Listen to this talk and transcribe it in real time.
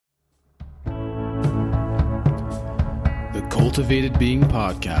Cultivated Being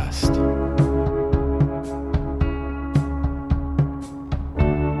Podcast.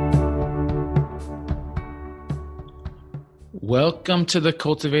 Welcome to the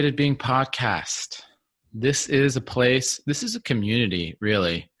Cultivated Being Podcast. This is a place, this is a community,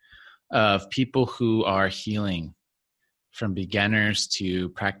 really, of people who are healing, from beginners to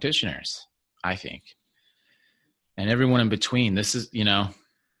practitioners, I think. And everyone in between. This is,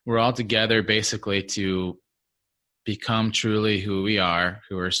 we're all together basically to become truly who we are,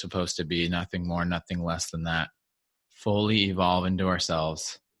 who we're supposed to be, nothing more, nothing less than that. Fully evolve into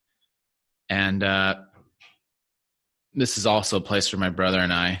ourselves. And this is also a place where my brother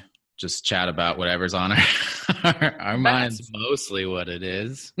and I just chat about whatever's on our minds. That's mostly what it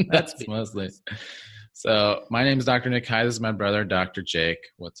is. That's mostly. So my name is Dr. Nick. Hi, this is my brother, Dr. Jake.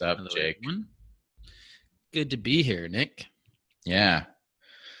 What's up, Hello, Jake? everyone. Good to be here, Nick. Yeah.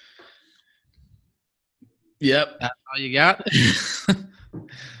 Yep. That's all you got?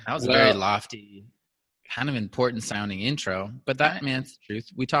 That was a very lofty, kind of important sounding intro, but that, man, it's the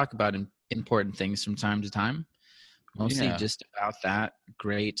truth. We talk about important things from time to time, mostly just about that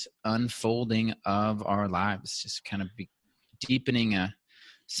great unfolding of our lives, just kind of deepening a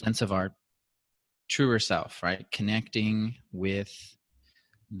sense of our truer self, right? Connecting with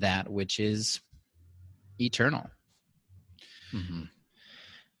that which is eternal. Mm-hmm.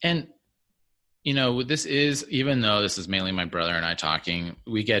 And this is, even though this is mainly my brother and I talking,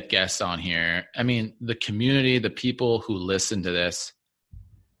 we get guests on here. I mean, the community, the people who listen to this,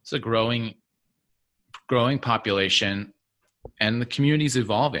 it's a growing population, and the community's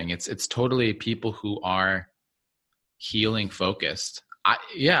evolving. It's totally people who are healing focused.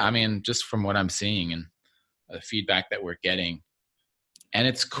 Just from what I'm seeing and the feedback that we're getting. And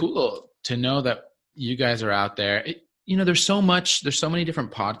it's cool to know that you guys are out there. There's so many different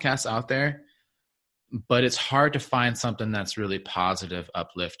podcasts out there, but it's hard to find something that's really positive,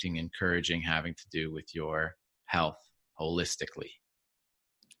 uplifting, encouraging, having to do with your health holistically.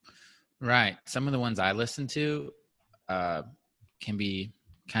 Right. Some of the ones I listen to can be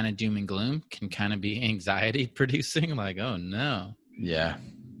kind of doom and gloom, can kind of be anxiety producing, like, oh no. Yeah.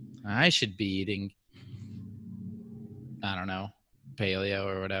 I should be eating, I don't know, paleo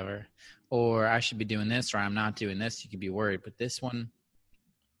or whatever, or I should be doing this, or I'm not doing this. You could be worried, but this one,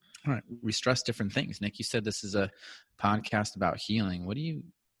 all right, we stress different things. Nick, you said this is a podcast about healing.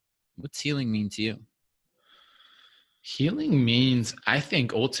 What's healing mean to you? Healing means, I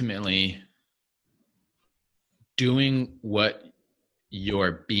think, ultimately doing what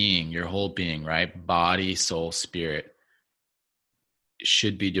your being, your whole being, right? Body, soul, spirit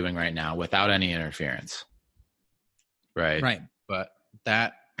should be doing right now without any interference. Right. Right. But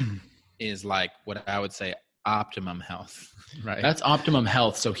that is like what I would say optimum health, right? That's optimum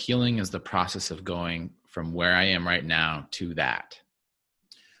health. So healing is the process of going from where I am right now to that.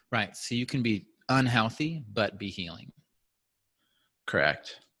 Right. So you can be unhealthy, but be healing.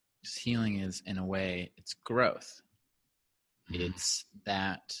 Correct. Because healing is, in a way, it's growth. It's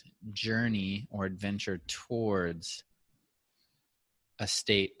that journey or adventure towards a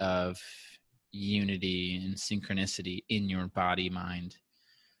state of unity and synchronicity in your body, mind,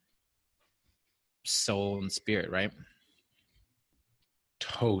 soul, and spirit, right?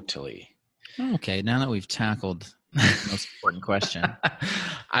 Totally. Okay, now that we've tackled the most important question.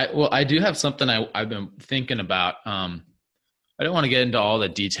 I do have something I've been thinking about. I don't want to get into all the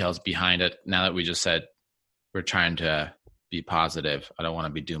details behind it now that we just said we're trying to be positive. I don't want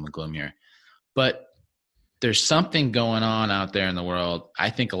to be doom and gloom here. But there's something going on out there in the world. I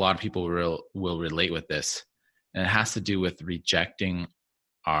think a lot of people will relate with this, and it has to do with rejecting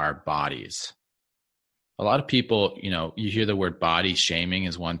our bodies. A lot of people, you hear the word body shaming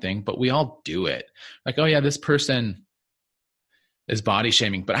is one thing, but we all do it. Like, oh yeah, this person is body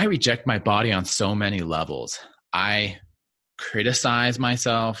shaming, but I reject my body on so many levels. I criticize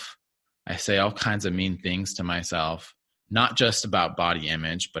myself. I say all kinds of mean things to myself, not just about body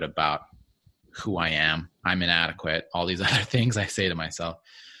image, but about who I am. I'm inadequate. All these other things I say to myself.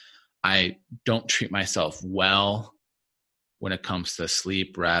 I don't treat myself well when it comes to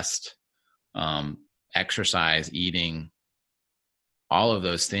sleep, rest, exercise, eating, all of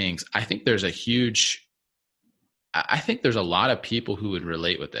those things. I think there's a lot of people who would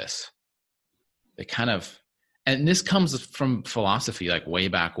relate with this. They and this comes from philosophy, like way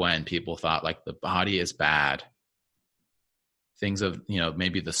back when people thought like the body is bad. Things of,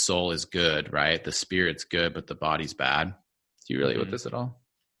 maybe the soul is good, right? The spirit's good, but the body's bad. Do you relate with this at all?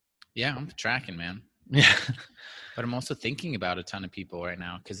 Yeah, I'm tracking, man. Yeah. But I'm also thinking about a ton of people right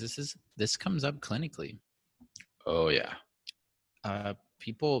now because this comes up clinically. Oh, yeah.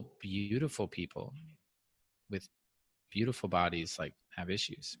 Beautiful people with beautiful bodies like have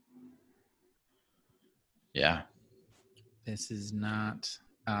issues. Yeah. This is not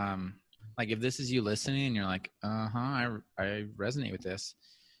like if this is you listening and you're like, I resonate with this.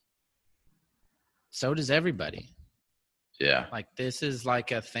 So does everybody. Yeah. Like this is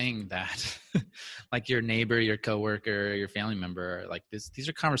like a thing that like your neighbor, your coworker, your family member, like these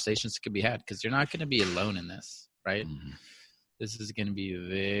are conversations that could be had because you're not going to be alone in this, right? Mm-hmm. This is going to be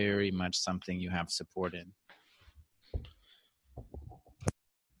very much something you have support in.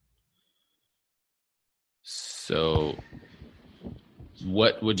 So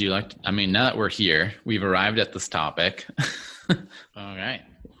what would you like to, I mean, now that we're here, we've arrived at this topic. All right.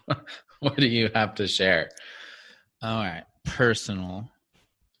 What do you have to share? All right. Personal.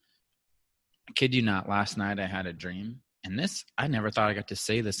 I kid you not, last night I had a dream. And this, I never thought I got to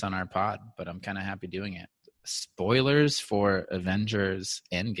say this on our pod, but I'm kind of happy doing it. Spoilers for Avengers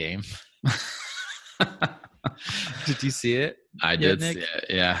Endgame. Did you see it? I did see it.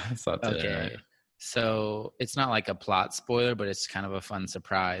 Yeah. I saw it today, okay. Right? So it's not like a plot spoiler, but it's kind of a fun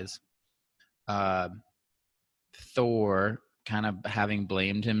surprise. Thor kind of having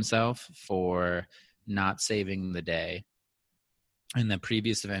blamed himself for not saving the day in the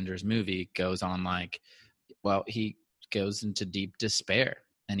previous Avengers movie goes on like, well, he goes into deep despair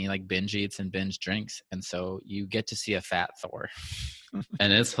and he like binge eats and binge drinks. And so you get to see a fat Thor.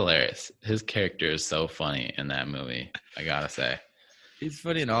 And it's hilarious. His character is so funny in that movie, I gotta say. He's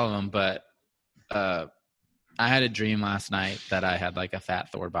funny in all of them, but I had a dream last night that I had like a fat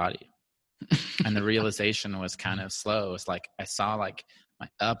Thor body. And the realization was kind of slow. It's like I saw like my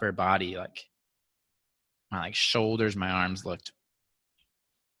upper body, like my like shoulders, my arms looked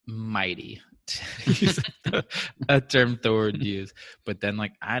mighty. A term Thor would use. But then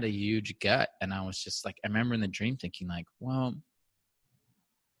like I had a huge gut and I was just like, I remember in the dream thinking like, well,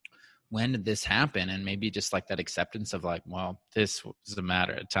 when did this happen? And maybe just like that acceptance of like, well, this was a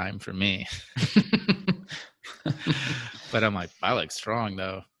matter of time for me. But I'm like, I look strong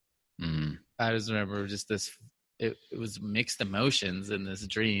though. Mm. I just remember just this, it was mixed emotions in this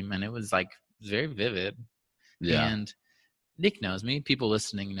dream and it was like very vivid. Yeah. And Nick knows me. People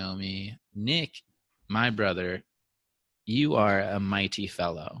listening know me. Nick, my brother, you are a mighty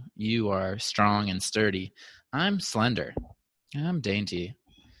fellow. You are strong and sturdy. I'm slender. I'm dainty.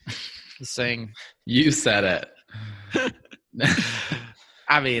 Saying you said it.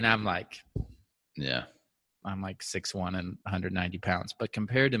 I mean, I'm like, yeah, I'm like 6'1" and 190 pounds. But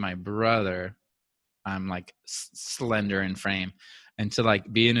compared to my brother, I'm like slender in frame. And to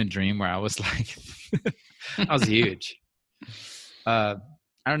like be in a dream where I was like, I was huge. I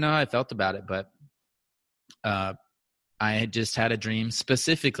don't know how I felt about it, but I had just had a dream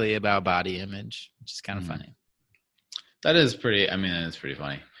specifically about body image, which is kind of funny. That is pretty, I mean, that is pretty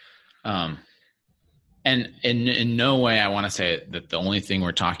funny. And in no way I want to say that the only thing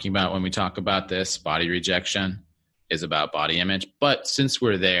we're talking about when we talk about this body rejection is about body image. But since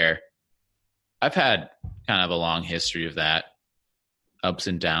we're there, I've had kind of a long history of that, ups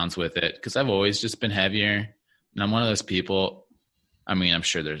and downs with it, because I've always just been heavier. And I'm one of those people, I mean, I'm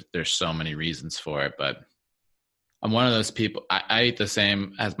sure there's so many reasons for it, but I'm one of those people, I eat the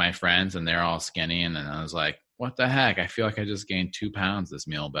same as my friends and they're all skinny. And then I was like, what the heck? I feel like I just gained 2 pounds this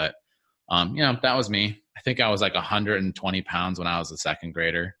meal. But, that was me. I think I was like 120 pounds when I was a second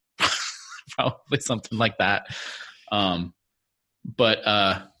grader, probably something like that.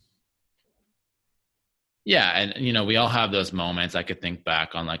 Yeah. And, we all have those moments. I could think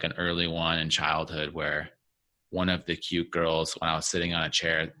back on like an early one in childhood where one of the cute girls, when I was sitting on a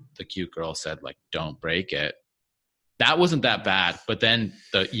chair, the cute girl said like, don't break it. That wasn't that bad. But then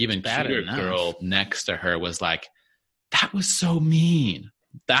the even cuter girl next to her was like, that was so mean.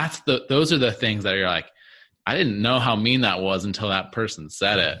 Those are the things that you're like, I didn't know how mean that was until that person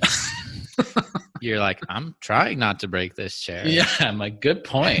said it. You're like, I'm trying not to break this chair. Yeah. I'm like, good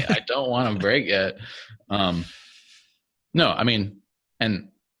point. I don't want to break it. No, I mean, and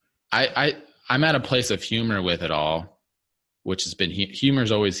I'm at a place of humor with it all, which has been, humor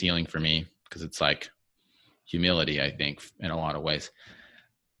is always healing for me because it's like humility, I think, in a lot of ways.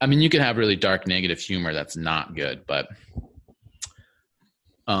 I mean, you can have really dark, negative humor that's not good, but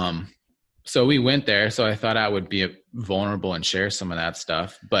so we went there. So I thought I would be vulnerable and share some of that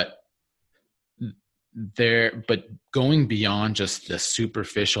stuff, but going beyond just the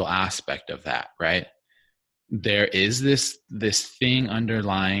superficial aspect of that, right? There is this thing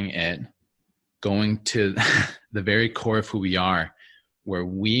underlying it, going to the very core of who we are, where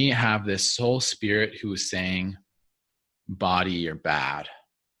we have this soul spirit who is saying, body, you're bad.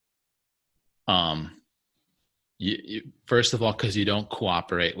 You first of all, because you don't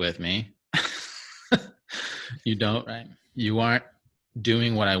cooperate with me. You don't, Right. you aren't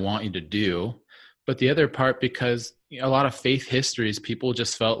doing what I want you to do. But the other part, because a lot of faith histories, people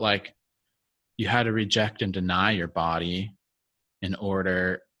just felt like you had to reject and deny your body in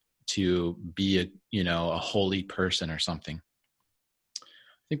order to be a holy person or something. I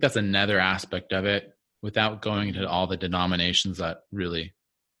think that's another aspect of it, without going into all the denominations that really,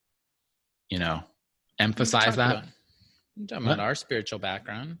 emphasize that. I'm talking about our spiritual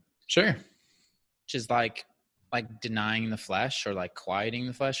background. Sure. Which is like denying the flesh, or like quieting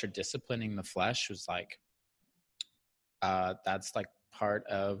the flesh, or disciplining the flesh, was like, that's like part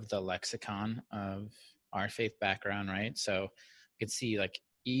of the lexicon of our faith background, right? So I could see like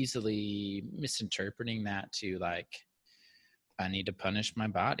easily misinterpreting that to like, I need to punish my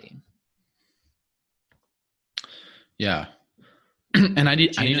body. Yeah. And I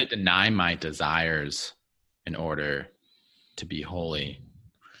need to deny my desires in order to be holy.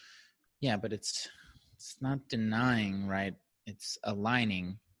 Yeah, but it's not denying, right? It's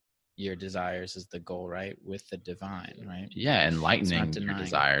aligning your desires is the goal, right? With the divine, right? Yeah, enlightening your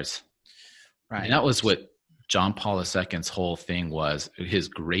desires. Right. And that was what John Paul II's whole thing was. His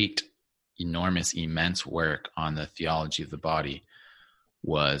great, enormous, immense work on the theology of the body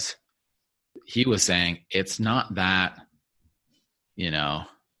was, he was saying, it's not that,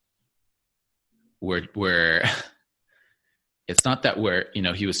 we're it's not that we're,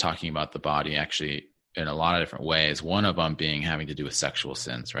 he was talking about the body actually in a lot of different ways. One of them being having to do with sexual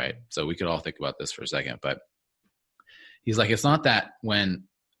sins, right? So we could all think about this for a second, but he's like, it's not that when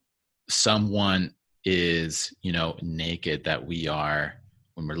someone is, naked, that we are,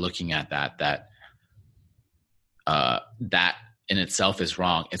 when we're looking at that in itself is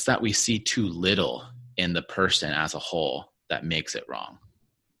wrong. It's that we see too little in the person as a whole that makes it wrong,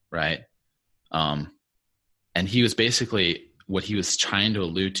 right? And he was basically, what he was trying to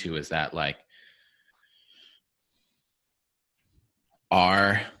allude to is that, like,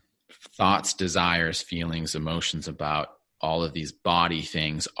 our thoughts, desires, feelings, emotions about all of these body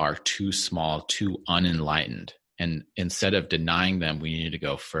things are too small, too unenlightened. And instead of denying them, we need to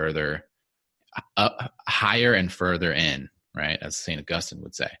go further, up, higher and further in, right? As St. Augustine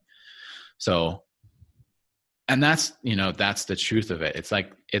would say. So, and that's, that's the truth of it. It's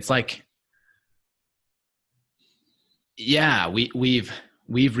like, yeah, we've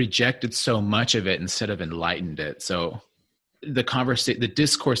rejected so much of it instead of enlightened it. So the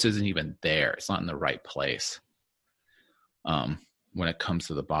discourse isn't even there. It's not in the right place. When it comes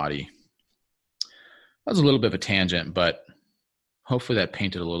to the body. That was a little bit of a tangent, but hopefully that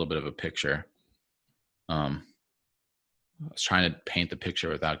painted a little bit of a picture. I was trying to paint the picture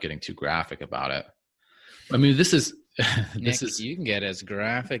without getting too graphic about it. I mean, this is Nick, you can get as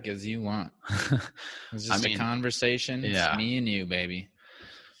graphic as you want. It's just a conversation. It's me and you, baby.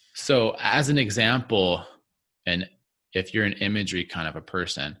 So as an example, and if you're an imagery kind of a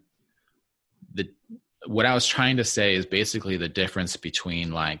person, what I was trying to say is basically the difference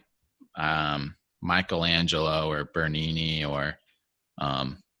between like Michelangelo or Bernini or,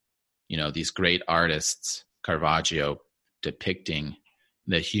 these great artists, Caravaggio, depicting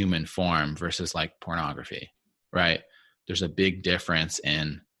the human form versus like pornography, right? There's a big difference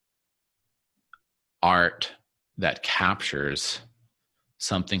in art that captures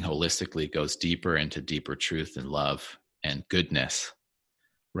something holistically, goes deeper into deeper truth and love and goodness,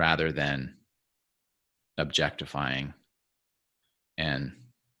 rather than objectifying and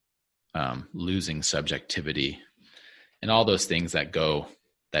losing subjectivity and all those things that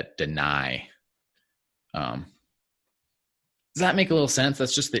deny. Does that make a little sense?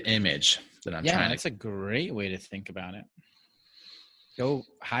 That's just the image that I'm trying to. Yeah, that's a great way to think about it. Go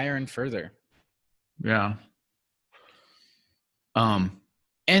higher and further. Yeah. And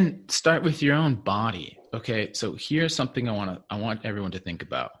start with your own body. Okay, so here's something I want everyone to think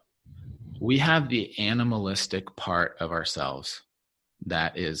about. We have the animalistic part of ourselves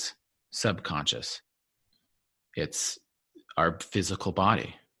that is subconscious. It's our physical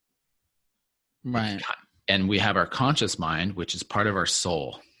body. Right. And we have our conscious mind, which is part of our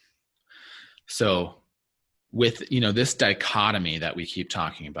soul. So with, this dichotomy that we keep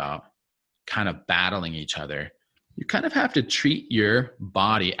talking about, kind of battling each other, you kind of have to treat your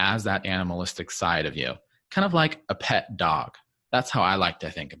body as that animalistic side of you, kind of like a pet dog. That's how I like to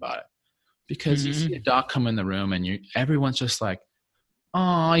think about it. Because you see a dog come in the room and everyone's just like,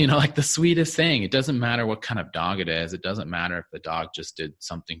 oh, like the sweetest thing. It doesn't matter what kind of dog it is. It doesn't matter if the dog just did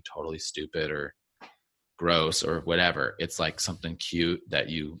something totally stupid or gross or whatever. It's like something cute that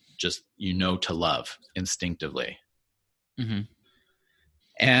you just, to love instinctively. Mm-hmm.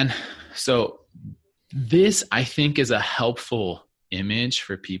 And so this, I think, is a helpful image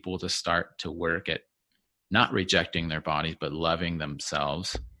for people to start to work at not rejecting their bodies, but loving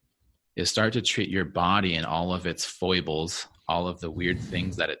themselves, is start to treat your body and all of its foibles, all of the weird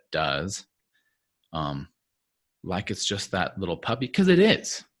things that it does, like it's just that little puppy, because it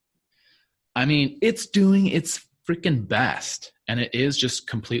is. I mean, it's doing its freaking best, and it is just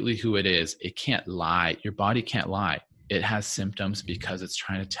completely who it is. It can't lie. Your body can't lie. It has symptoms because it's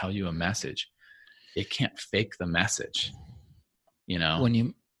trying to tell you a message. It can't fake the message, you know?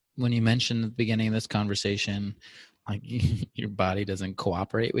 When you mentioned at the beginning of this conversation, like your body doesn't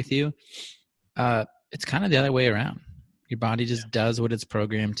cooperate with you, it's kind of the other way around. Your body just does what it's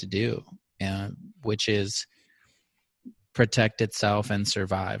programmed to do, which is protect itself and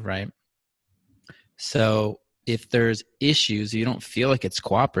survive, right? So if there's issues, you don't feel like it's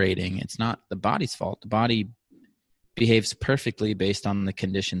cooperating, it's not the body's fault. The body behaves perfectly based on the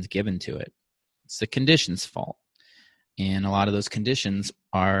conditions given to it. It's the conditions' fault. And a lot of those conditions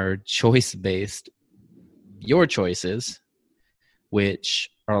are choice-based, your choices, which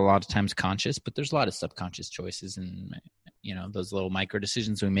are a lot of times conscious, but there's a lot of subconscious choices and, you know, those little micro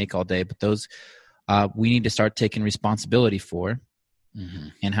decisions we make all day, but those we need to start taking responsibility for. Mm-hmm.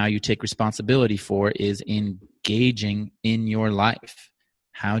 And how you take responsibility for is engaging in your life.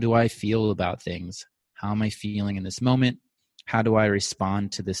 How do I feel about things? How am I feeling in this moment? How do I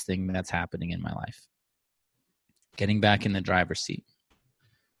respond to this thing that's happening in my life? Getting back in the driver's seat.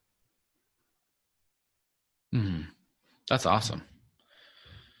 Mm-hmm. That's awesome.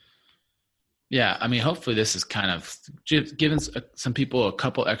 Yeah, I mean, hopefully this is kind of giving some people a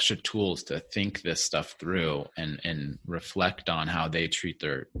couple extra tools to think this stuff through and reflect on how they treat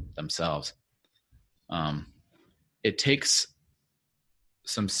themselves. It takes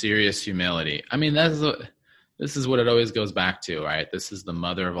some serious humility. I mean, this is what it always goes back to, right? This is the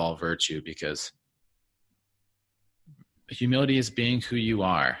mother of all virtue, because humility is being who you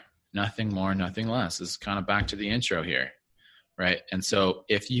are, nothing more, nothing less. This is kind of back to the intro here. Right. And so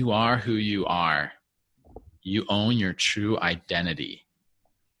if you are who you are, you own your true identity,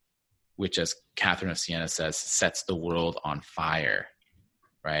 which, as Catherine of Siena says, sets the world on fire.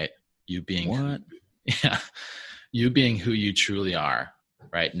 Right. You being who you truly are.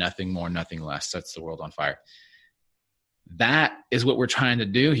 Right. Nothing more, nothing less, sets the world on fire. That is what we're trying to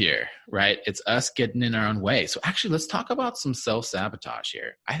do here. Right. It's us getting in our own way. So actually, let's talk about some self-sabotage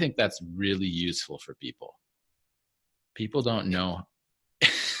here. I think that's really useful for people. People don't know.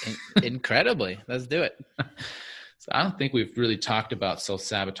 Incredibly. Let's do it. So I don't think we've really talked about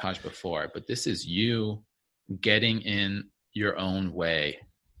self-sabotage before, but this is you getting in your own way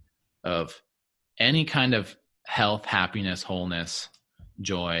of any kind of health, happiness, wholeness,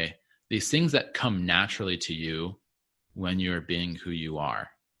 joy, these things that come naturally to you when you're being who you are,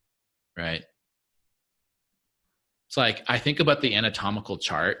 right? It's like, I think about the anatomical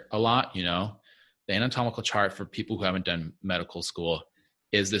chart a lot, you know. The anatomical chart, for people who haven't done medical school,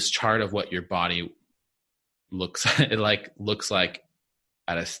 is this chart of what your body looks like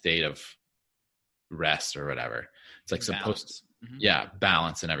at a state of rest or whatever. It's like balance.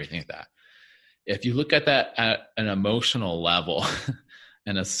 Balance and everything like that. If you look at that at an emotional level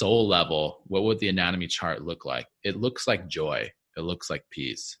and a soul level, what would the anatomy chart look like? It looks like joy. It looks like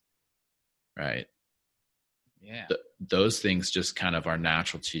peace, right? Yeah. Those things just kind of are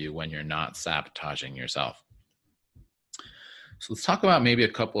natural to you when you're not sabotaging yourself. So let's talk about maybe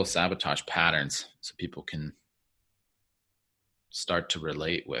a couple of sabotage patterns so people can start to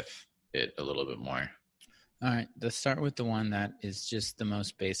relate with it a little bit more. All right. Let's start with the one that is just the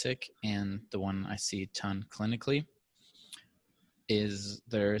most basic and the one I see a ton clinically. Is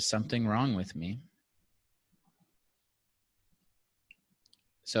there something wrong with me?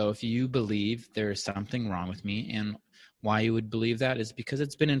 So if you believe there's something wrong with me, and why you would believe that is because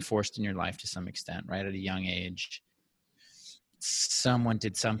it's been enforced in your life to some extent, right? At a young age, someone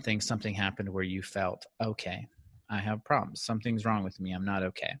did something happened where you felt, okay, I have problems. Something's wrong with me. I'm not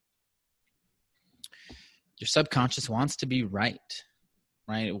okay. Your subconscious wants to be right?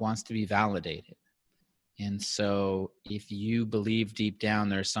 It wants to be validated. And so if you believe deep down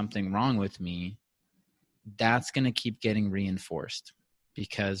there's something wrong with me, that's going to keep getting reinforced.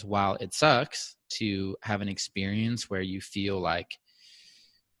 Because while it sucks to have an experience where you feel like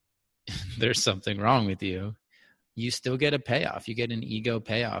there's something wrong with you, you still get a payoff. You get an ego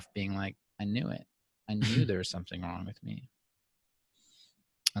payoff being like, I knew it. I knew there was something wrong with me.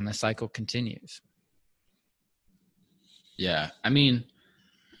 And the cycle continues. Yeah. I mean,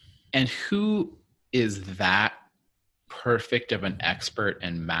 and who is that perfect of an expert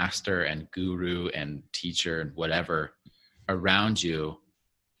and master and guru and teacher and whatever around you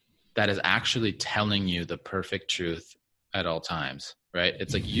that is actually telling you the perfect truth at all times, right?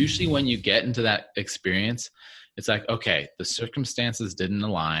 It's like usually when you get into that experience, it's like, okay, the circumstances didn't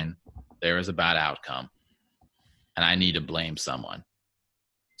align. There was a bad outcome and I need to blame someone.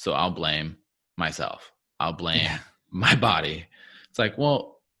 So I'll blame myself. I'll blame my body. It's like,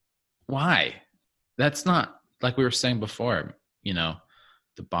 well, why? That's not, like we were saying before,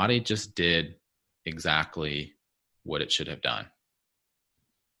 the body just did exactly what it should have done.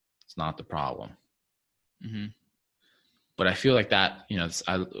 It's not the problem. Mm-hmm. But I feel like that,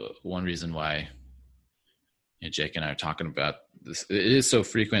 one reason why Jake and I are talking about this, it is so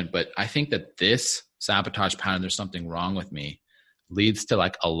frequent, but I think that this sabotage pattern, there's something wrong with me, leads to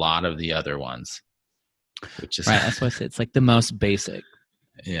like a lot of the other ones, which is right. That's why I say it's like the most basic.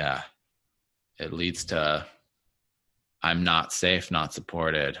 Yeah. It leads to, I'm not safe, not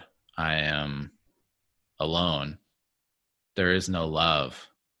supported. I am alone. There is no love,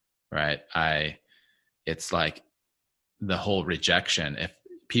 right? It's like the whole rejection. If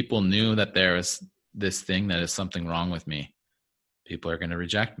people knew that there is this thing that is something wrong with me, people are going to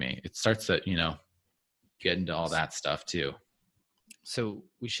reject me. It starts to, get into all that stuff too. So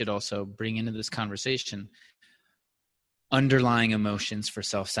we should also bring into this conversation underlying emotions for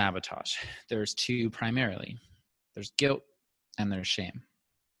self-sabotage. There's two primarily. There's guilt and there's shame.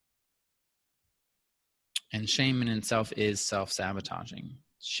 And shame in itself is self-sabotaging.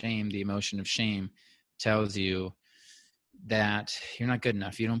 Shame, the emotion of shame, tells you that you're not good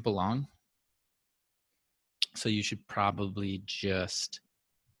enough. You don't belong. So you should probably just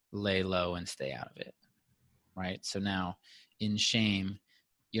lay low and stay out of it. Right? So now in shame,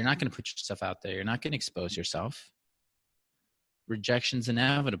 you're not going to put yourself out there. You're not going to expose yourself. Rejection's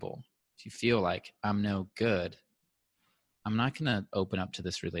inevitable. If you feel like I'm no good, I'm not going to open up to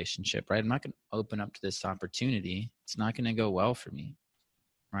this relationship, right? I'm not going to open up to this opportunity. It's not going to go well for me,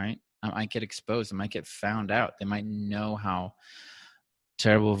 right? I might get exposed. I might get found out. They might know how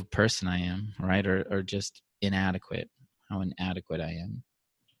terrible of a person I am, right? Or just inadequate, how inadequate I am.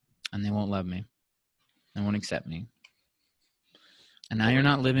 And they won't love me. They won't accept me. And now you're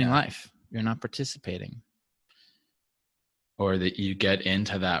not living life. You're not participating. Or that you get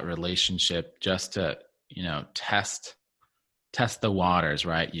into that relationship just to, test the waters,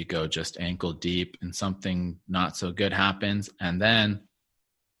 right? You go just ankle deep and something not so good happens. And then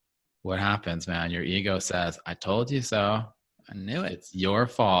what happens, man? Your ego says, I told you so. I knew it. It's your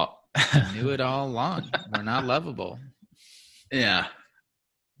fault. I knew it all along. We're not lovable. Yeah.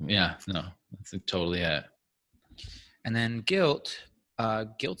 Yeah. No, that's totally it. And then guilt's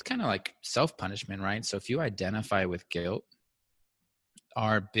kind of like self-punishment, right? So if you identify with guilt,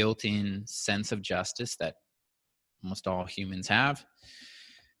 our built-in sense of justice that almost all humans have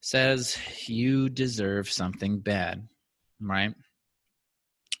says you deserve something bad, right?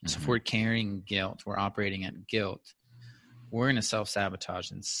 Mm-hmm. So if we're carrying guilt, we're operating at guilt, we're going to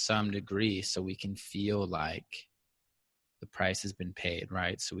self-sabotage in some degree so we can feel like the price has been paid,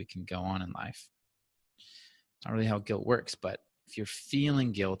 right? So we can go on in life. It's not really how guilt works, but if you're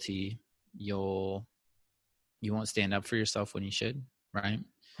feeling guilty, you won't stand up for yourself when you should, right?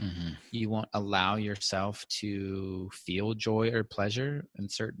 Mm-hmm. You won't allow yourself to feel joy or pleasure on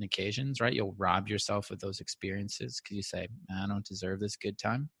certain occasions, right? You'll rob yourself of those experiences because you say, I don't deserve this good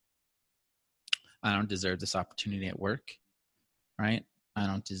time. I don't deserve this opportunity at work, right? I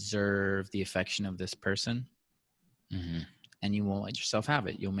don't deserve the affection of this person. Mm-hmm. And you won't let yourself have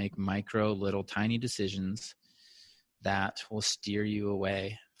it. You'll make micro, little, tiny decisions that will steer you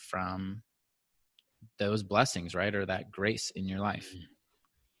away from those blessings, right? Or that grace in your life. Mm-hmm.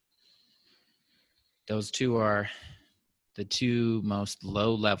 Those two are the two most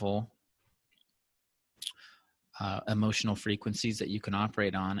low-level emotional frequencies that you can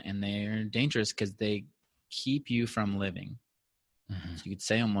operate on, and they're dangerous because they keep you from living. Mm-hmm. So you could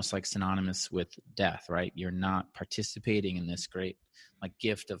say almost like synonymous with death, right? You're not participating in this great like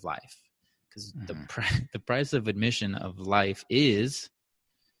gift of life because mm-hmm. the price of admission of life is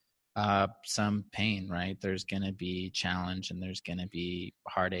some pain, right? There's going to be challenge and there's going to be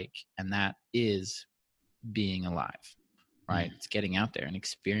heartache, and that is being alive, right? Mm-hmm. It's getting out there and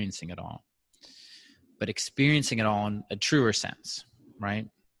experiencing it all, but experiencing it all in a truer sense, right?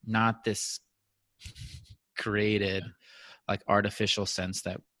 Not this created like artificial sense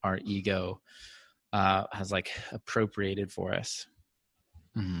that our ego has like appropriated for us.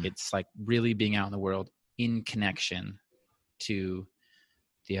 Mm-hmm. It's like really being out in the world in connection to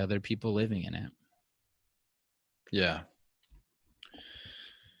the other people living in it. Yeah.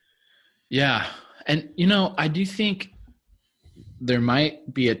 Yeah. And, I do think there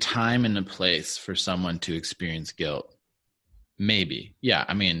might be a time and a place for someone to experience guilt. Maybe. Yeah.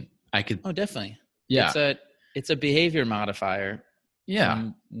 I mean, I could. Oh, definitely. Yeah. It's a behavior modifier. Yeah.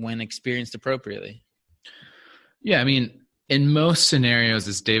 When experienced appropriately. Yeah. I mean, in most scenarios,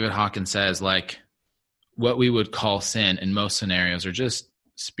 as David Hawkins says, like what we would call sin in most scenarios are just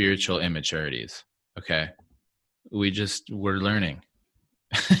spiritual immaturities. Okay. We're learning.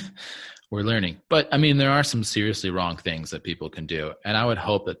 We're learning. But I mean, there are some seriously wrong things that people can do. And I would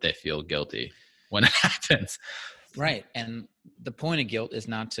hope that they feel guilty when it happens. Right. And the point of guilt is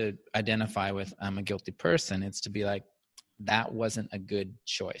not to identify with I'm a guilty person. It's to be like, that wasn't a good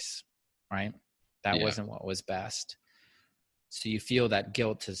choice, right? That wasn't what was best. So you feel that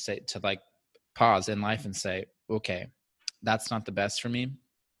guilt to like pause in life and say, okay, that's not the best for me,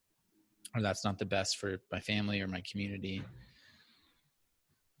 or that's not the best for my family or my community.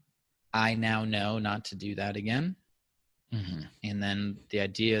 I now know not to do that again. Mm-hmm. And then the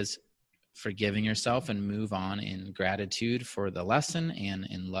idea is forgiving yourself and move on in gratitude for the lesson and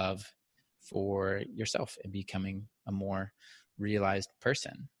in love for yourself and becoming a more realized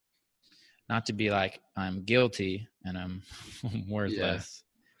person. Not to be like, I'm guilty and I'm worthless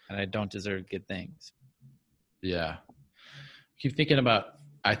and I don't deserve good things. Yeah. Keep thinking about,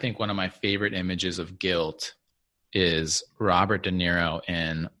 I think one of my favorite images of guilt is Robert De Niro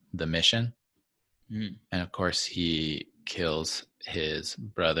in The Mission. Mm. And of course he kills his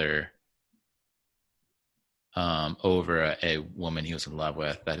brother over a woman he was in love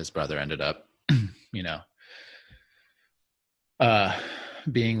with that his brother ended up,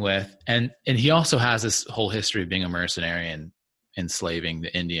 being with. And he also has this whole history of being a mercenary and enslaving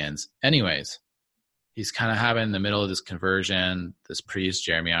the Indians. Anyways, he's kind of having in the middle of this conversion. This priest,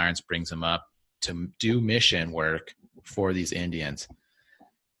 Jeremy Irons, brings him up to do mission work for these Indians.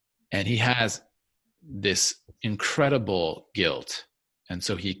 And he has this incredible guilt. And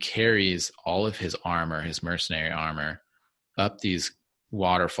so he carries all of his armor, his mercenary armor, up these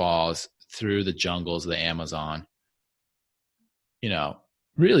waterfalls through the jungles of the Amazon.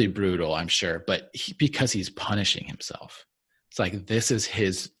 Really brutal, I'm sure, but because he's punishing himself. It's like, this is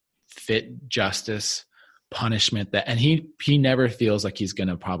his fit justice punishment and he never feels like he's going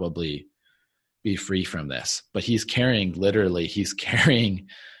to probably be free from this, but he's carrying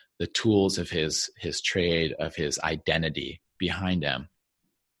the tools of his trade, of his identity behind him.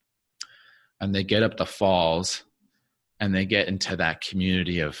 And they get up the falls and they get into that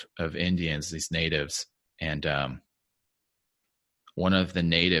community of Indians, these natives. And one of the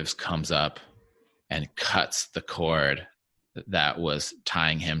natives comes up and cuts the cord that was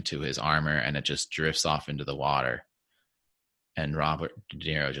tying him to his armor, and it just drifts off into the water. And Robert De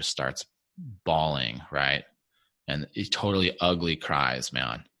Niro just starts bawling, right? And he totally ugly cries,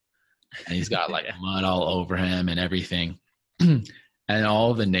 man. And he's got like mud all over him and everything. And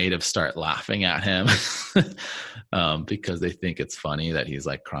all the natives start laughing at him because they think it's funny that he's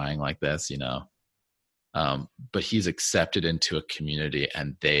like crying like this, but he's accepted into a community,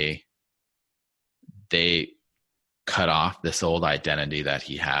 and they cut off this old identity that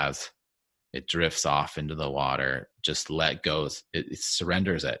he has. It drifts off into the water, just let goes. It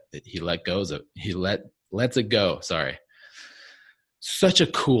surrenders it. He lets it go. Sorry. Such a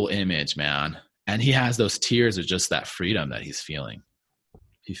cool image, man. And he has those tears of just that freedom that he's feeling.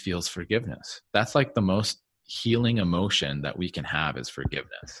 He feels forgiveness. That's like the most healing emotion that we can have, is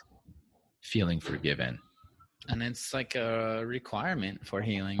forgiveness. Feeling forgiven. And it's like a requirement for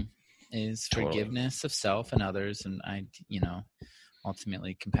healing is forgiveness of self and others. And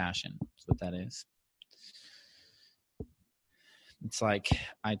ultimately compassion. That's what that is. It's like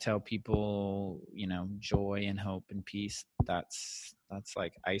I tell people, joy and hope and peace, that's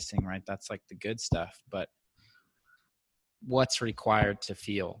like icing, right? That's like the good stuff. But what's required to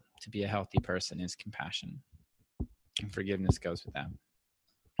be a healthy person is compassion. And forgiveness goes with that.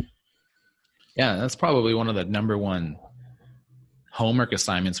 Yeah, that's probably one of the number one homework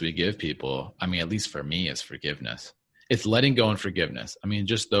assignments we give people. I mean, at least for me, is forgiveness. It's letting go and forgiveness. I mean,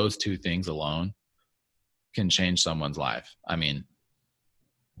 just those two things alone can change someone's life. I mean,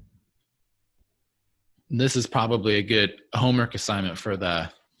 this is probably a good homework assignment for the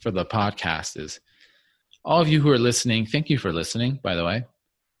podcast. Is all of you who are listening, thank you for listening, by the way.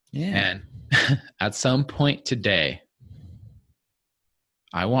 Yeah. And at some point today,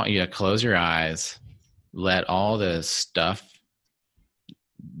 I want you to close your eyes, let all the stuff,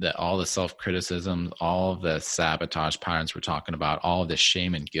 all the self-criticism, all the sabotage patterns we're talking about, all of the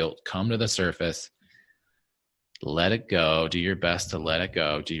shame and guilt come to the surface. Let it go. Do your best to let it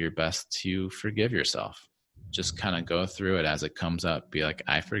go. Do your best to forgive yourself. Just kind of go through it as it comes up. Be like,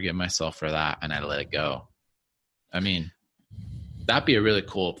 I forgive myself for that, and I let it go. I mean, that'd be a really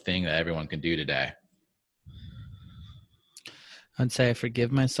cool thing that everyone can do today. I'd say I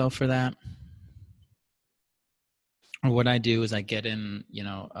forgive myself for that. Or what I do is I get in,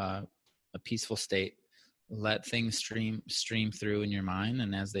 a peaceful state, let things stream through in your mind.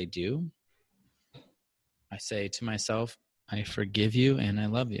 And as they do, I say to myself, I forgive you and I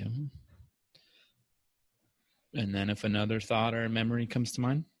love you. And then if another thought or memory comes to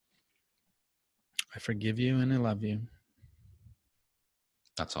mind, I forgive you and I love you.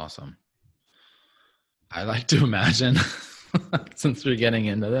 That's awesome. I like to imagine, since we're getting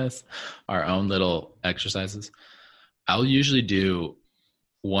into this, our own little exercises. I'll usually do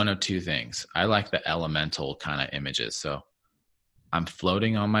one of two things. I like the elemental kind of images. So I'm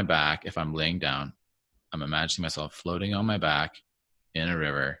floating on my back. If I'm laying down, I'm imagining myself floating on my back in a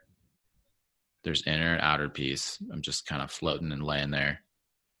river. There's inner and outer peace. I'm just kind of floating and laying there.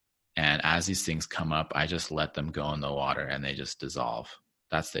 And as these things come up, I just let them go in the water and they just dissolve.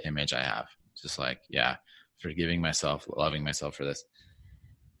 That's the image I have. Just like, yeah, forgiving myself, loving myself for this.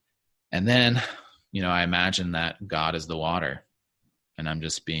 And then, I imagine that God is the water and I'm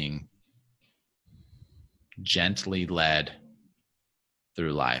just being gently led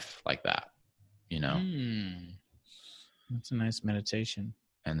through life like that, That's a nice meditation.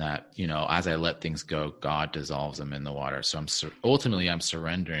 And that, as I let things go, God dissolves them in the water. So ultimately I'm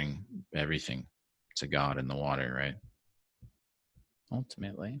surrendering everything to God in the water, right?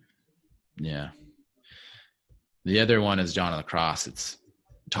 Ultimately. Yeah. The other one is John on the Cross. It's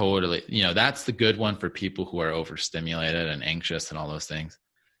totally, that's the good one for people who are overstimulated and anxious and all those things.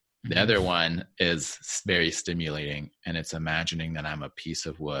 The other one is very stimulating, and it's imagining that I'm a piece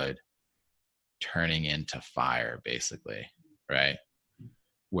of wood turning into fire, basically, right?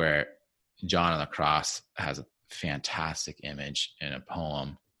 Where John on the Cross has a fantastic image in a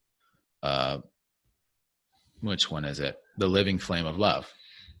poem. Which one is it? The Living Flame of Love.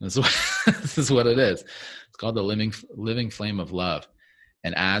 This is what it is. It's called the living flame of love.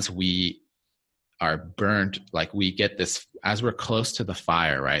 And as we are burnt, like we get this, as we're close to the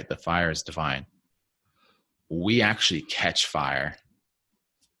fire, right? The fire is divine. We actually catch fire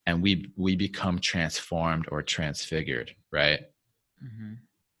and we become transformed or transfigured, right? Mm-hmm.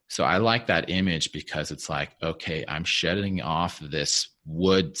 So I like that image because it's like, okay, I'm shedding off this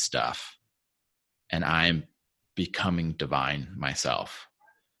wood stuff and I'm becoming divine myself,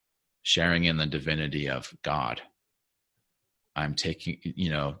 sharing in the divinity of God. I'm taking,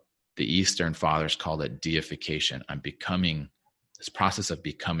 the Eastern fathers called it deification. I'm becoming, this process of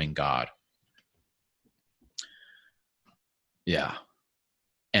becoming God. Yeah.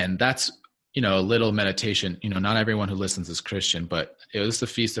 And that's, a little meditation. Not everyone who listens is Christian, but it was the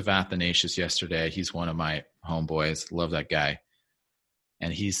Feast of Athanasius yesterday. He's one of my homeboys. Love that guy.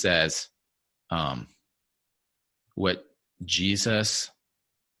 And he says, what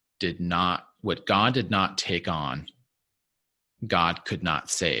God did not take on, God could not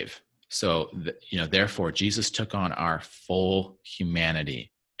save. So, therefore, Jesus took on our full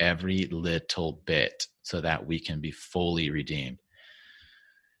humanity, every little bit, so that we can be fully redeemed.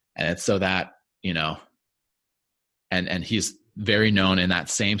 And it's so that, and he's very known in that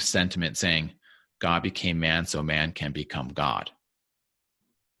same sentiment saying, God became man so man can become God.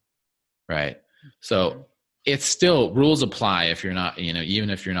 Right? So it's still, rules apply if you're not, even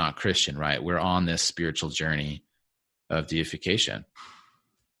if you're not Christian, right? We're on this spiritual journey of deification,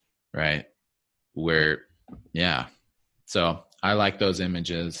 right? So I like those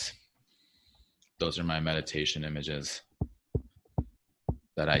images. Those are my meditation images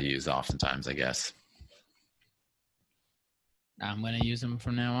that I use oftentimes, I guess. I'm going to use them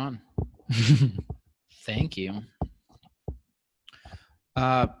from now on. Thank you.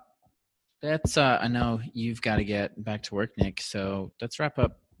 That's I know you've got to get back to work, Nick. So let's wrap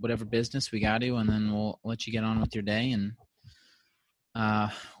up whatever business we got to, and then we'll let you get on with your day. And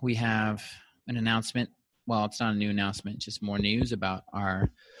we have an announcement. Well, it's not a new announcement, just more news about our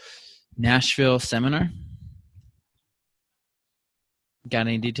Nashville seminar. Got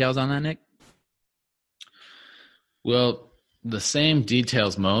any details on that, Nick? Well, the same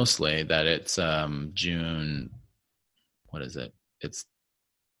details mostly, that it's June. What is it? It's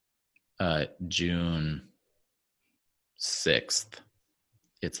June 6th.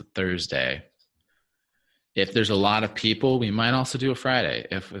 It's a Thursday. If there's a lot of people, we might also do a Friday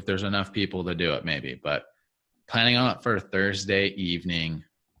if there's enough people to do it, maybe. But planning on it for a Thursday evening,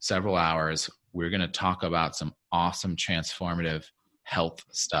 several hours. We're going to talk about some awesome transformative health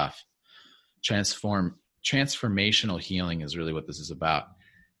stuff. Transformational healing is really what this is about.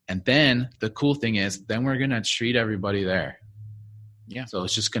 And then the cool thing is, then we're going to treat everybody there. Yeah. So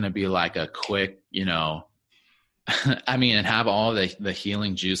it's just going to be like a quick, and have all the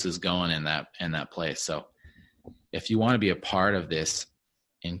healing juices going in that place. So if you want to be a part of this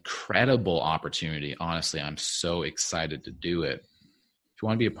incredible opportunity. Honestly, I'm so excited to do it. If you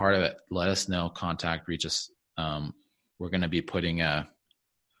want to be a part of it, let us know. Reach us. We're going to be putting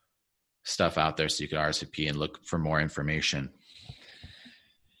stuff out there so you could RSVP and look for more information.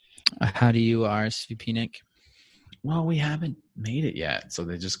 How do you RSVP, Nick? Well, we haven't made it yet, so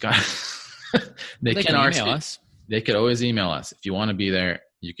they just got. they can email us. They could always email us if you want to be there.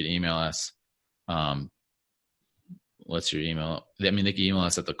 You could email us. What's your email? I mean, they can email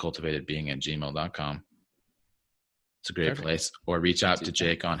us at thecultivatedbeing@gmail.com. It's a great place. Or reach out to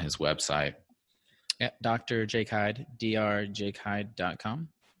Jake on his website. Yeah, Dr. Jake Hyde, drjakehyde.com.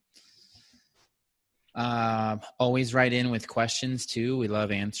 Always write in with questions too. We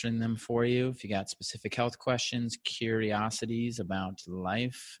love answering them for you. If you got specific health questions, curiosities about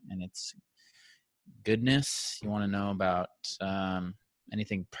life and its goodness, you want to know about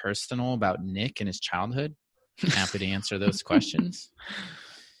anything personal about Nick and his childhood, happy to answer those questions.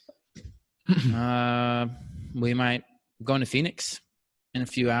 We might go into Phoenix in a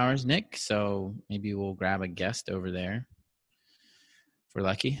few hours, Nick, so maybe we'll grab a guest over there if we're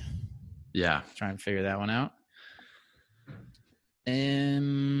lucky. Yeah. Try and figure that one out.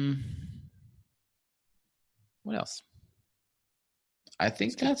 What else? I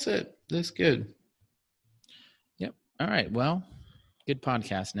think that's it. That's good. Yep. All right. Well, good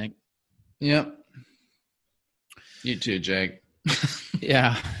podcast, Nick. Yep. You too, Jake.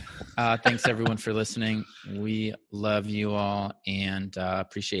 Yeah. Thanks everyone for listening. We love you all and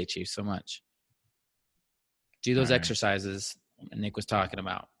appreciate you so much. Do those exercises Nick was talking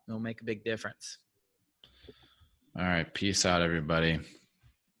about. It'll make a big difference. All right. Peace out, everybody.